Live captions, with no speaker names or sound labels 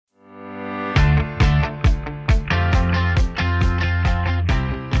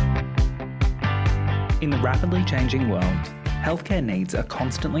In the rapidly changing world, healthcare needs are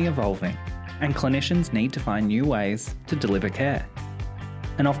constantly evolving, and clinicians need to find new ways to deliver care.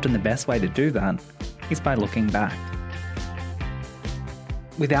 And often the best way to do that is by looking back.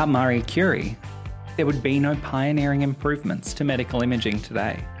 Without Marie Curie, there would be no pioneering improvements to medical imaging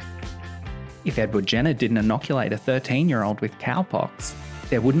today. If Edward Jenner didn't inoculate a 13-year-old with cowpox,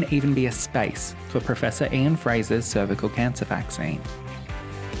 there wouldn't even be a space for Professor Ian Fraser's cervical cancer vaccine.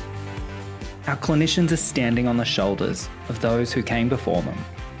 Our clinicians are standing on the shoulders of those who came before them,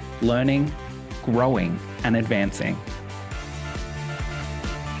 learning, growing, and advancing.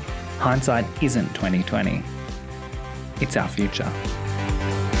 Hindsight isn't 20/20. It's our future.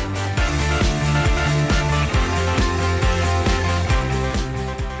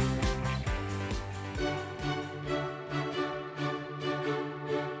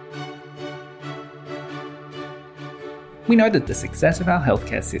 We know that the success of our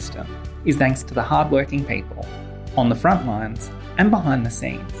healthcare system is thanks to the hardworking people on the front lines and behind the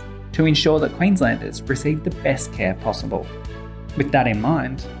scenes to ensure that Queenslanders receive the best care possible. With that in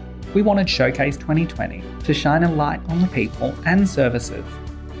mind, we wanted Showcase 2020 to shine a light on the people and services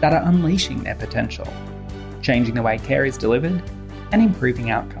that are unleashing their potential, changing the way care is delivered and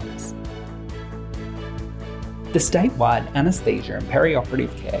improving outcomes. The statewide anaesthesia and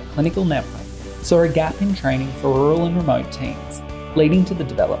perioperative care clinical network saw a gap in training for rural and remote teams, leading to the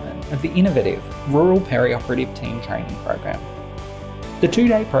development of the innovative Rural Perioperative Team Training Program. The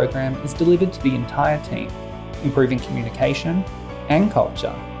 2-day program is delivered to the entire team, improving communication and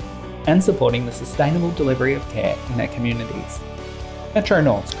culture, and supporting the sustainable delivery of care in their communities. Metro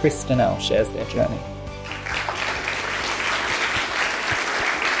North's Chris Stonell shares their journey.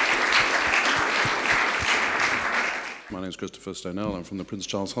 My name is Christopher Stonell. I'm from the Prince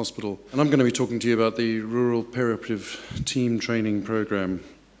Charles Hospital, and I'm going to be talking to you about the Rural Perioperative Team Training Program.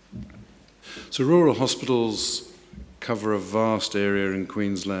 So rural hospitals cover a vast area in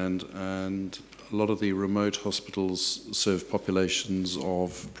Queensland, and a lot of the remote hospitals serve populations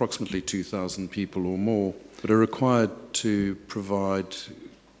of approximately 2,000 people or more, but are required to provide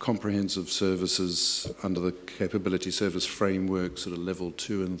comprehensive services under the capability service framework, sort of level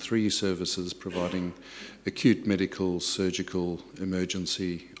 2 and 3 services, providing acute medical, surgical,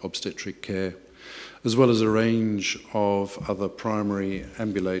 emergency, obstetric care, as well as a range of other primary,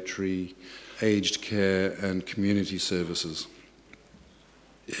 ambulatory, aged care and community services.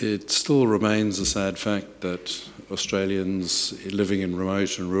 It still remains a sad fact that Australians living in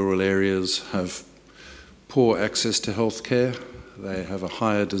remote and rural areas have poor access to health care. They have a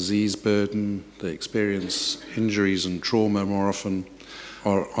higher disease burden, they experience injuries and trauma more often,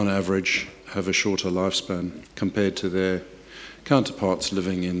 or on average have a shorter lifespan compared to their counterparts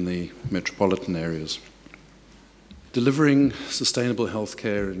living in the metropolitan areas. Delivering sustainable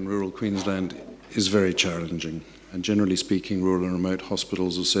healthcare in rural Queensland is very challenging, and generally speaking, rural and remote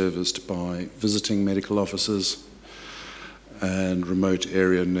hospitals are serviced by visiting medical officers and remote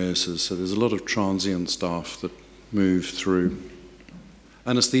area nurses, so there's a lot of transient staff that move through.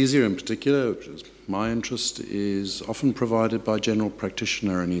 Anaesthesia in particular, which is my interest, is often provided by general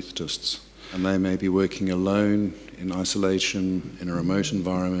practitioner anaesthetists, and they may be working alone in isolation in a remote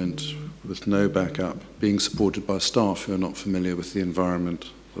environment with no backup, being supported by staff who are not familiar with the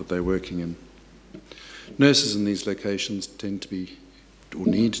environment that they're working in. Nurses in these locations tend to be or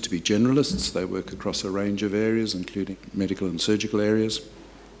need to be generalists. They work across a range of areas, including medical and surgical areas.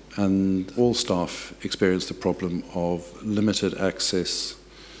 And all staff experience the problem of limited access,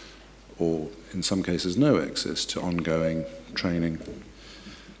 or in some cases no access, to ongoing training.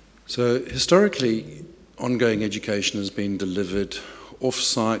 So historically, ongoing education has been delivered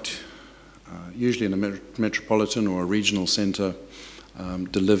off-site, usually in a metropolitan or a regional centre,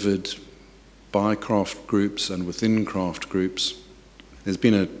 delivered by craft groups and within craft groups. There's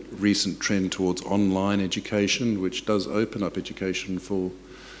been a recent trend towards online education, which does open up education for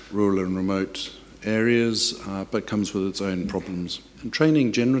rural and remote areas, but comes with its own problems. And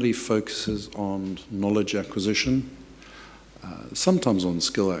training generally focuses on knowledge acquisition, sometimes on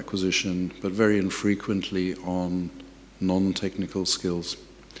skill acquisition, but very infrequently on non-technical skills.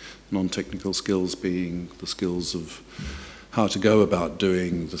 Non-technical skills being the skills of how to go about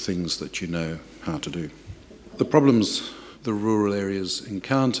doing the things that you know how to do. The problems the rural areas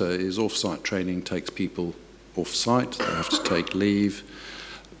encounter is off-site training takes people off-site. They have to take leave.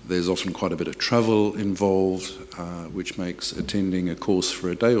 There's often quite a bit of travel involved, which makes attending a course for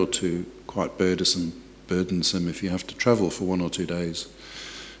a day or two quite burdensome if you have to travel for 1 or 2 days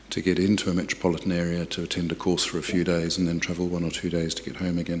to get into a metropolitan area to attend a course for a few days and then travel 1 or 2 days to get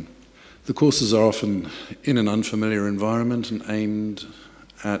home again. The courses are often in an unfamiliar environment and aimed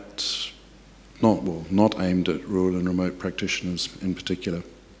at not aimed at rural and remote practitioners in particular.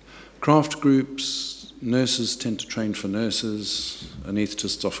 Craft groups, nurses tend to train for nurses,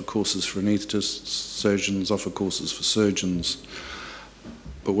 anaesthetists offer courses for anaesthetists, surgeons offer courses for surgeons,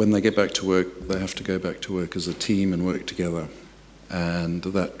 but when they get back to work, they have to go back to work as a team and work together. And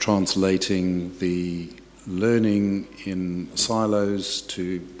that translating the learning in silos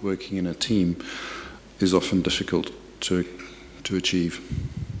to working in a team is often difficult to achieve.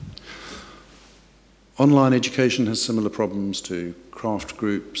 Online education has similar problems to craft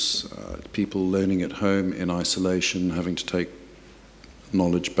groups, people learning at home in isolation, having to take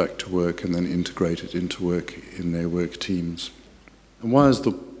knowledge back to work and then integrate it into work in their work teams. And why is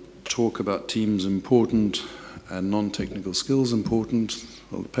the talk about teams important and non-technical skills important?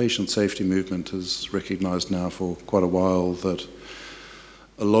 Well, the patient safety movement has recognised now for quite a while that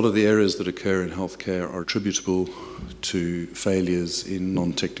a lot of the errors that occur in healthcare are attributable to failures in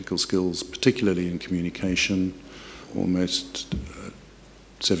non-technical skills, particularly in communication. Almost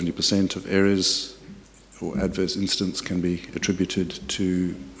 70% of errors or adverse incidents can be attributed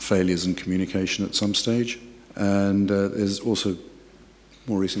to failures in communication at some stage. And there's also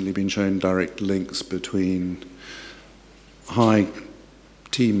more recently been shown direct links between high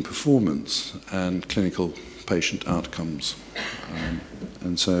team performance and clinical patient outcomes.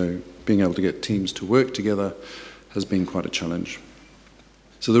 And so being able to get teams to work together has been quite a challenge.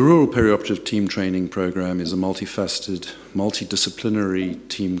 So the Rural Perioperative Team Training Program is a multifaceted, multidisciplinary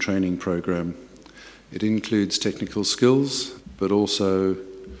team training program. It includes technical skills, but also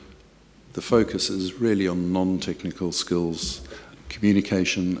the focus is really on non-technical skills,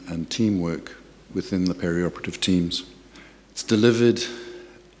 communication and teamwork within the perioperative teams. It's delivered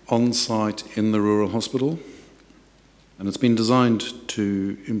on-site in the rural hospital, and it's been designed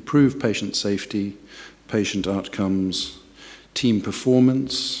to improve patient safety, patient outcomes, team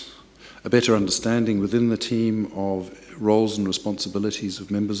performance, a better understanding within the team of roles and responsibilities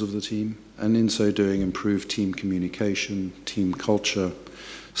of members of the team, and in so doing improve team communication, team culture,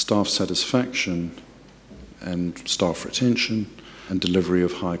 staff satisfaction, and staff retention, and delivery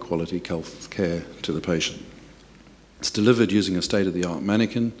of high-quality health care to the patient. It's delivered using a state-of-the-art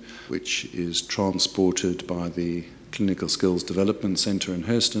mannequin, which is transported by the Clinical Skills Development Centre in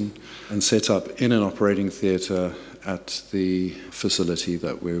Hurston and set up in an operating theatre at the facility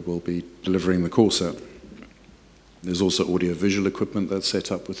that we will be delivering the course at. There's also audio-visual equipment that's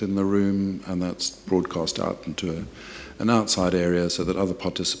set up within the room, and that's broadcast out into an outside area so that other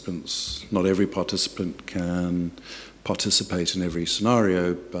participants, not every participant can participate in every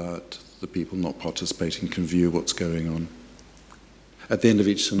scenario, but the people not participating can view what's going on. At the end of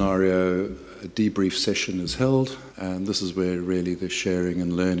each scenario, a debrief session is held, and this is where really the sharing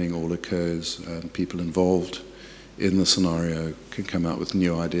and learning all occurs, and people involved in the scenario can come out with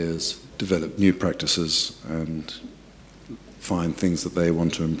new ideas, develop new practices, and find things that they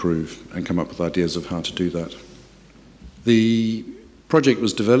want to improve and come up with ideas of how to do that. The project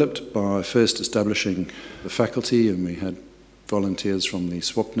was developed by first establishing the faculty, and we had volunteers from the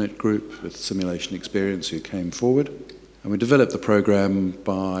SWAPNet group with simulation experience who came forward. And we developed the program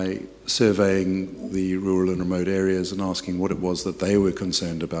by surveying the rural and remote areas and asking what it was that they were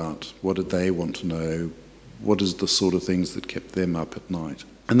concerned about, what did they want to know, what is the sort of things that kept them up at night.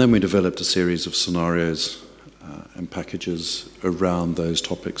 And then we developed a series of scenarios and packages around those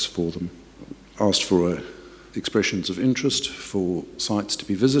topics for them. Asked for expressions of interest for sites to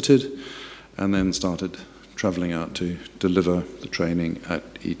be visited, and then started travelling out to deliver the training at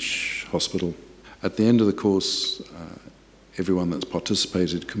each hospital. At the end of the course, everyone that's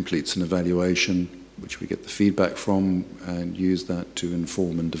participated completes an evaluation, which we get the feedback from and use that to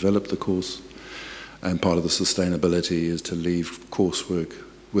inform and develop the course. And part of the sustainability is to leave coursework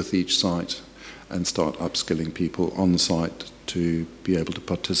with each site and start upskilling people on site to be able to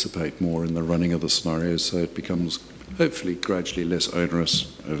participate more in the running of the scenarios, so it becomes hopefully gradually less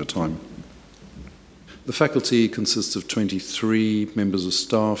onerous over time. The faculty consists of 23 members of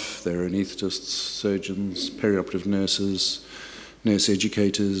staff. There are anaesthetists, surgeons, perioperative nurses, nurse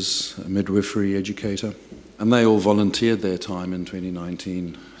educators, a midwifery educator, and they all volunteered their time in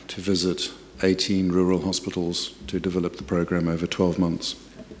 2019 to visit 18 rural hospitals to develop the program over 12 months.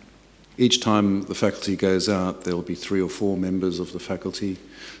 Each time the faculty goes out, there will be 3 or 4 members of the faculty.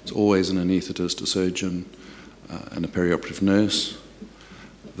 It's always an anaesthetist, a surgeon, and a perioperative nurse.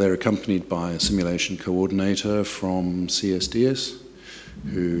 They're accompanied by a simulation coordinator from CSDS,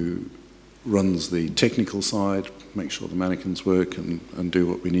 who runs the technical side, makes sure the mannequins work and do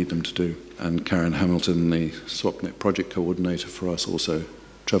what we need them to do. And Karen Hamilton, the SWAPNet project coordinator for us, also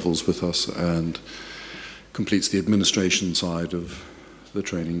travels with us and completes the administration side of the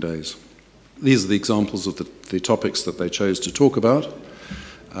training days. These are the examples of the topics that they chose to talk about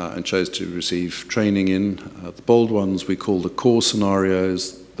and chose to receive training in. The bold ones we call the core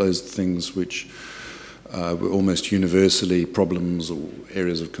scenarios. Those are things which were almost universally problems or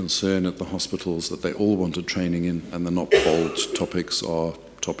areas of concern at the hospitals that they all wanted training in, and the not bold topics are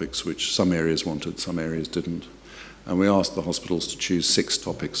topics which some areas wanted, some areas didn't. And we asked the hospitals to choose 6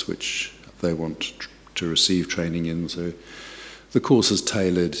 topics which they want to receive training in. So the course is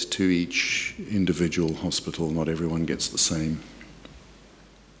tailored to each individual hospital. Not everyone gets the same.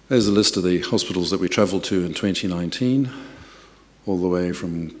 There's a list of the hospitals that we travelled to in 2019, all the way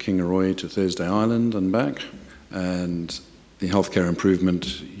from Kingaroy to Thursday Island and back. And the Healthcare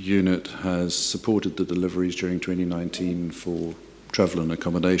Improvement Unit has supported the deliveries during 2019 for travel and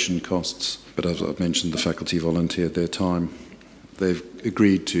accommodation costs. But as I've mentioned, the faculty volunteered their time. They've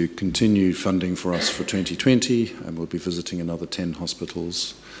agreed to continue funding for us for 2020, and we'll be visiting another 10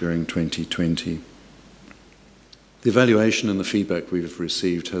 hospitals during 2020. The evaluation and the feedback we've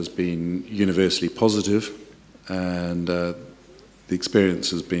received has been universally positive, and the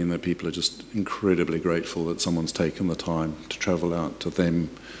experience has been that people are just incredibly grateful that someone's taken the time to travel out to them,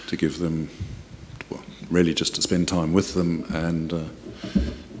 to give them, well, really just to spend time with them and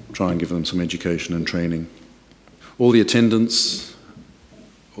try and give them some education and training. All the attendants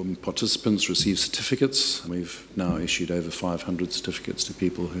or participants receive certificates. We've now issued over 500 certificates to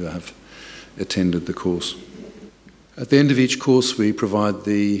people who have attended the course. At the end of each course, we provide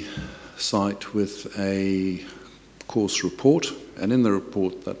the site with a course report, and in the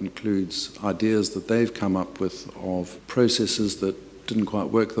report that includes ideas that they've come up with of processes that didn't quite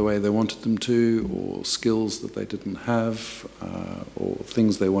work the way they wanted them to, or skills that they didn't have, or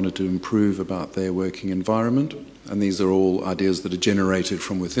things they wanted to improve about their working environment. And these are all ideas that are generated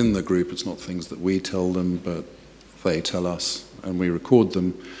from within the group. It's not things that we tell them, but they tell us, and we record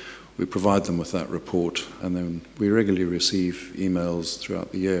them. We provide them with that report, and then we regularly receive emails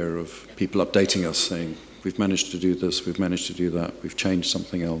throughout the year of people updating us saying, we've managed to do this, we've managed to do that, we've changed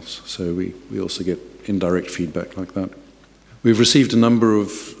something else. So we also get indirect feedback like that. We've received a number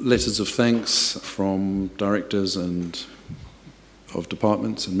of letters of thanks from directors and of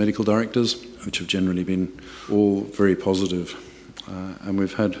departments and medical directors, which have generally been all very positive. And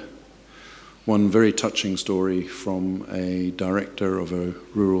we've had one very touching story from a director of a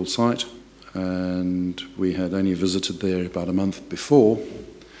rural site, and we had only visited there about a month before,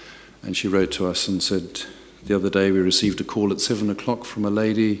 and she wrote to us and said, the other day we received a call at 7 o'clock from a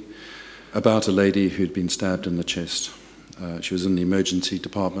lady about a lady who'd been stabbed in the chest. She was in the emergency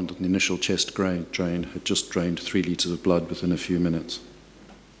department, and the initial chest drain had just drained 3 litres of blood within a few minutes.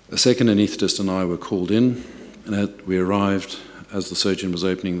 A second anaesthetist and I were called in, and we arrived as the surgeon was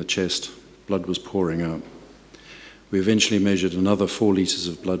opening the chest. Blood was pouring out. We eventually measured another 4 litres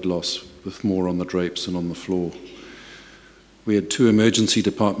of blood loss, with more on the drapes and on the floor. We had 2 emergency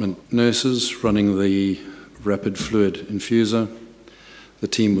department nurses running the rapid fluid infuser. The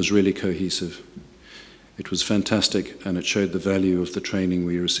team was really cohesive. It was fantastic, and it showed the value of the training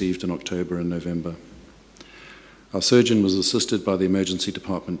we received in October and November. Our surgeon was assisted by the emergency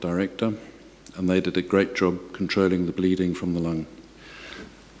department director, and they did a great job controlling the bleeding from the lung.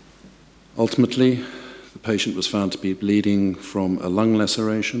 Ultimately, the patient was found to be bleeding from a lung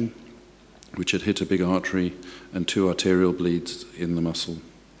laceration, which had hit a big artery, and 2 arterial bleeds in the muscle.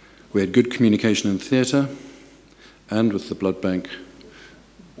 We had good communication in theatre and with the blood bank,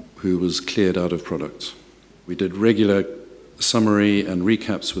 who was cleared out of products. We did regular summary and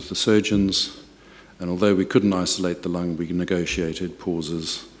recaps with the surgeons, and although we couldn't isolate the lung, we negotiated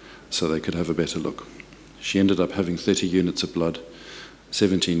pauses so they could have a better look. She ended up having 30 units of blood,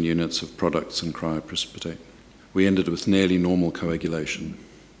 17 units of products and cryoprecipitate. We ended with nearly normal coagulation.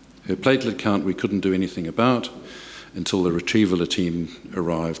 Her platelet count we couldn't do anything about until the retrieval team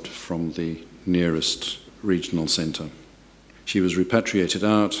arrived from the nearest regional centre. She was repatriated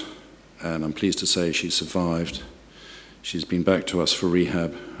out, and I'm pleased to say she survived. She's been back to us for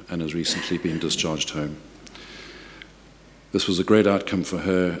rehab and has recently been discharged home. This was a great outcome for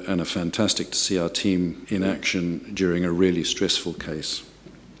her, and fantastic to see our team in action during a really stressful case.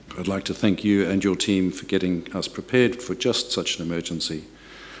 I'd like to thank you and your team for getting us prepared for just such an emergency.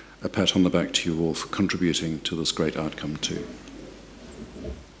 A pat on the back to you all for contributing to this great outcome too.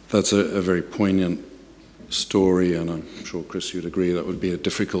 That's a very poignant story, and I'm sure, Chris, you'd agree that would be a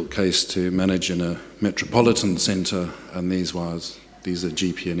difficult case to manage in a metropolitan centre, and these are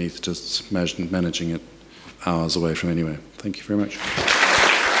GP anaesthetists managing it hours away from anywhere. Thank you very much.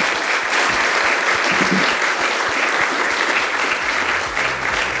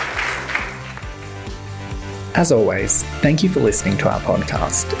 As always, thank you for listening to our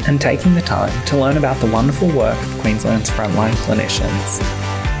podcast and taking the time to learn about the wonderful work of Queensland's frontline clinicians.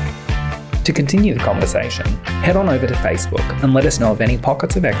 To continue the conversation, head on over to Facebook and let us know of any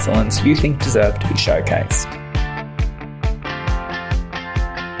pockets of excellence you think deserve to be showcased.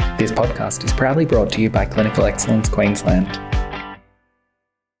 This podcast is proudly brought to you by Clinical Excellence Queensland.